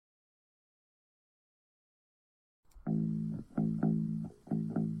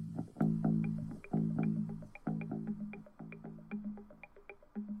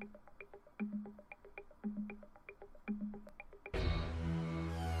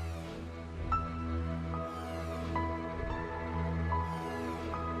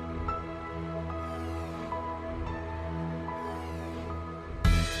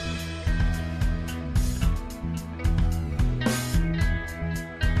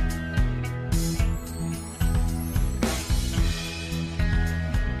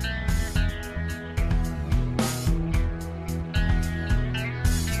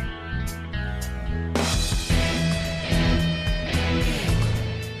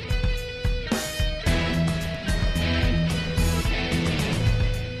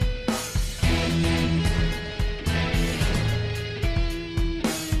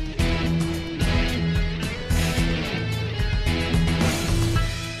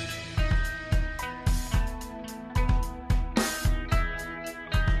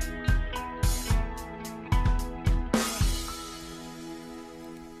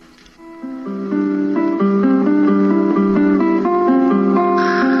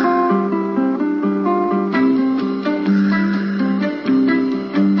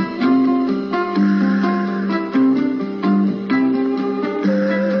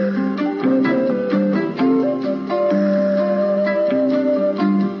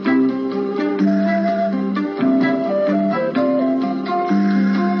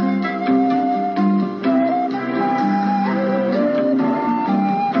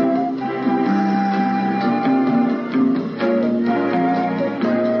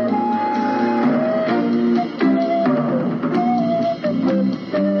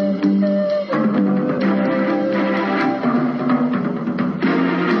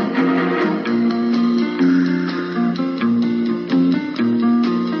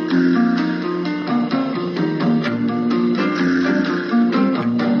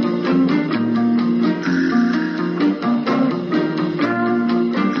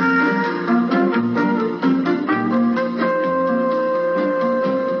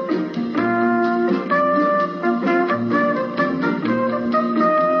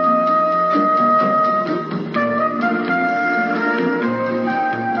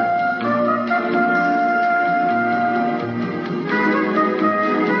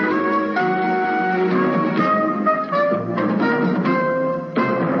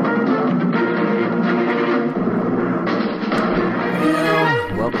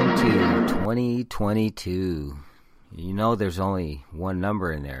2022. You know there's only one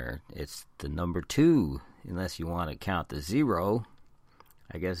number in there. It's the number 2, unless you want to count the 0.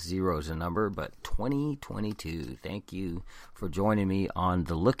 I guess 0 is a number, but 2022. Thank you for joining me on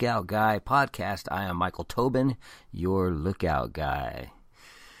the Lookout Guy podcast. I am Michael Tobin, your Lookout Guy.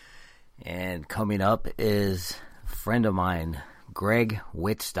 And coming up is a friend of mine, Gregg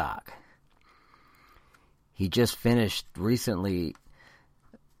Wietstock. He just finished recently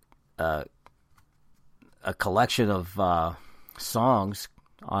a collection of songs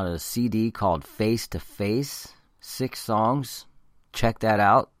on a CD called Face to Face, 6 songs. Check that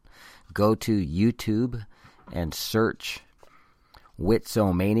out. Go to YouTube and search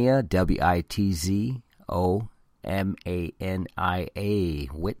Witzomania, Witzomania,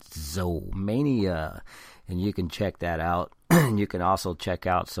 Witzomania, and you can check that out. You can also check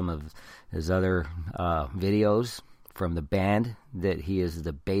out some of his other videos from the band that he is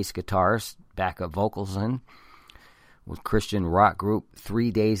the bass guitarist, backup vocals in, with Christian rock group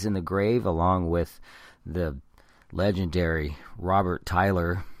 3 Days in the Grave, along with the legendary Robert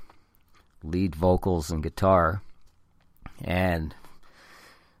Tyler, lead vocals and guitar, and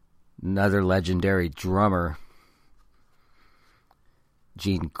another legendary drummer,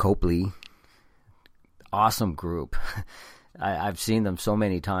 Gene Copley. Awesome group. I've seen them so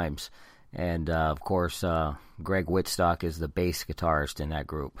many times. And, of course, Gregg Wietstock is the bass guitarist in that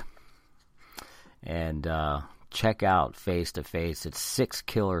group. And check out Face to Face. It's 6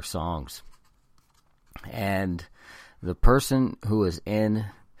 killer songs. And the person who is in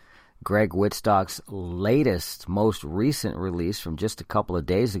Gregg Wietstock's latest, most recent release from just a couple of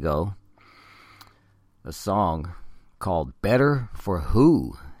days ago, a song called Better for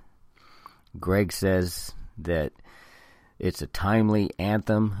Who. Gregg says that it's a timely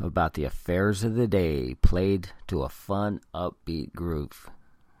anthem about the affairs of the day, played to a fun, upbeat groove.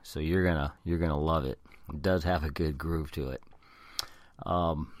 So you're gonna love it. It does have a good groove to it.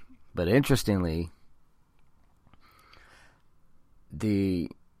 But interestingly,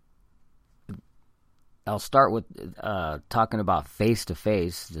 I'll start with talking about Face to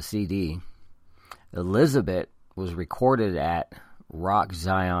Face, the CD. Elizabeth was recorded at Rock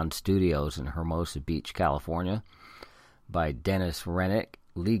Zion Studios in Hermosa Beach, California, by Dennis Rennick,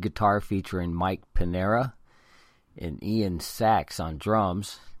 lead guitar featuring Mike Pinera and Ian Sachs on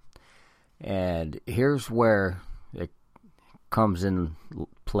drums. And here's where it comes in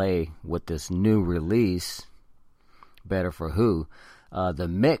play with this new release, Better for Who. The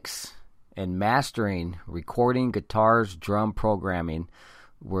mix and mastering, recording, guitars, drum programming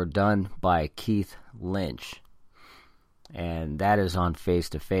were done by Keith Lynch. And that is on Face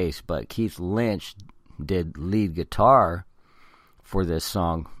to Face. But Keith Lynch did lead guitar for this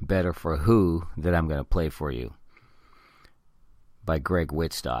song, Better for Who, that I'm going to play for you, by Gregg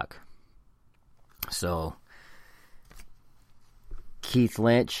Wietstock. So, Keith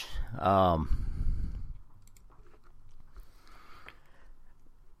Lynch,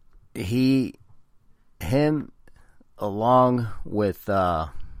 him, along with,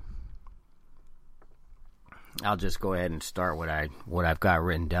 I'll just go ahead and start what I've got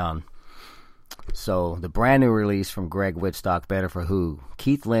written down. So, the brand new release from Gregg Wietstock, Better for Who.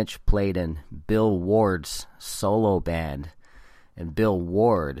 Keith Lynch played in Bill Ward's solo band, and Bill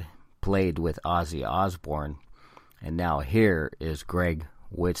Ward played with Ozzy Osbourne. And now here is Gregg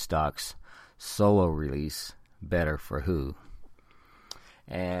Wietstock's solo release, Better for Who.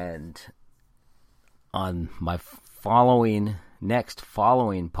 And on my next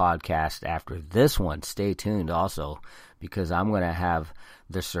following podcast after this one, stay tuned also, because I'm going to have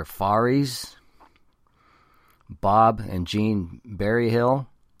the Surfaris, Bob and Gene Berryhill,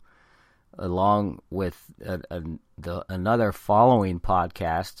 along with another following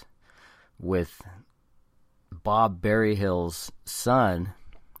podcast with Bob Berryhill's son,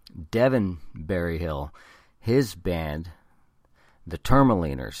 Devin Berryhill, his band, the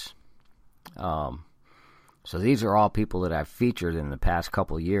Tourmaliners. So these are all people that I've featured in the past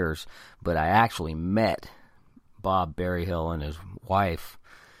couple of years, but I actually met Bob Berryhill and his wife,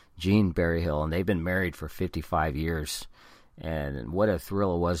 Jean Berryhill, and they've been married for 55 years. And what a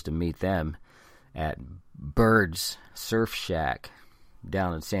thrill it was to meet them at Bird's Surf Shack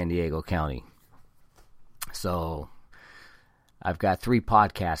down in San Diego County. So I've got 3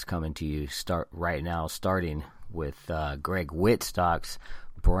 podcasts coming to you starting with Gregg Wietstock's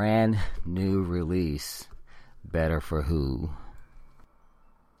brand new release, Better for Who.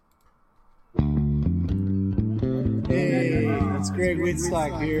 Hey, it's Gregg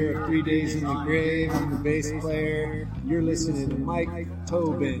Wietstock here, 3 Days in the Grave. I'm the bass player. You're listening to Mike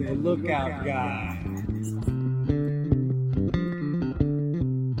Tobin, the Lookout Guy.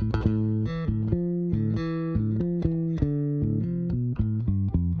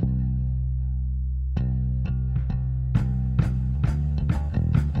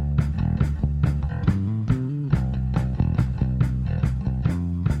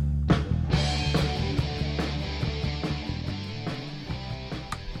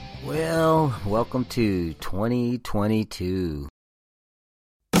 Well, welcome to 2022.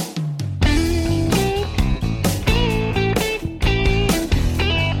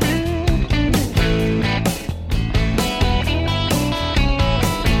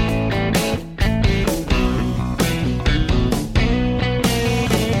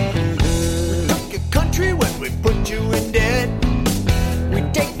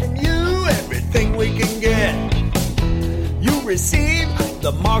 Receive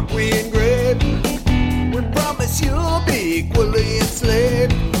the mark we engrave. We promise you'll be equally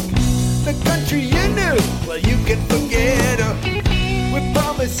enslaved. The country you knew, well, you can forget her. We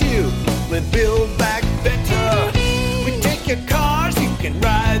promise you we'll build back better. We take your cars, you can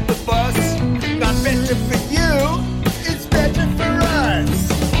ride the bus. Not better for you, it's better for us.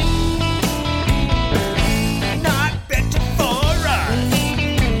 Not better for us.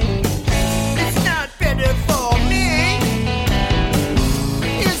 It's not better for me.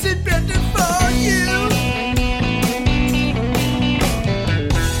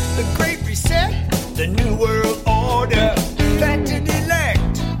 The new world order, planted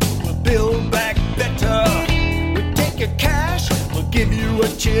elect, we'll build back better. We'll take your cash, we'll give you a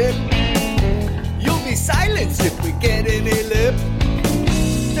chip. You'll be silenced if we get any lip.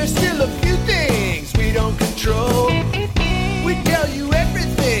 There's still a few things we don't control. We tell you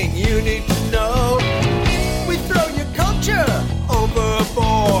everything you need to know. We throw your culture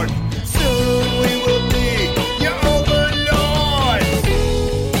overboard. Soon we will be your overlord.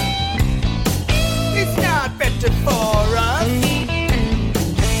 It's not better for us.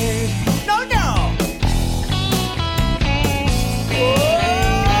 No, no.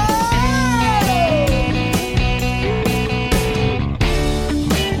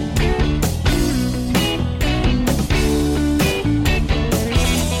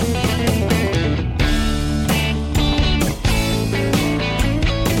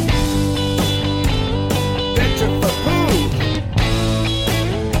 Better for who?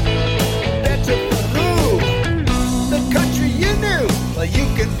 Better for who? The country you knew, well, you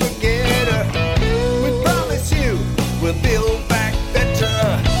can forget her. We promise you we'll build back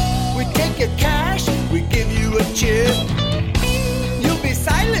better. We take your cash, we give you a chip. You'll be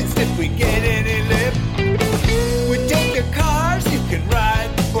silenced if we get any lip. We take your cars, you can ride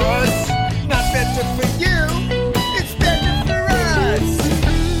the bus. Not better for you, it's better for us.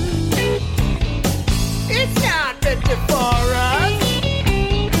 It's not better for us.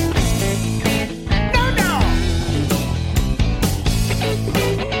 No, no.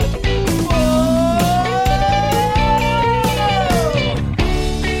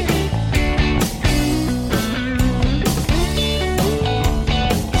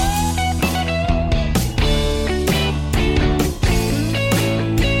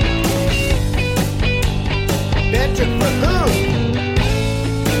 Better for who?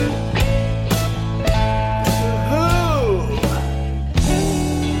 Who?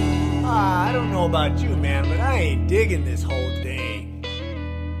 I don't know about you, man, but I ain't digging this whole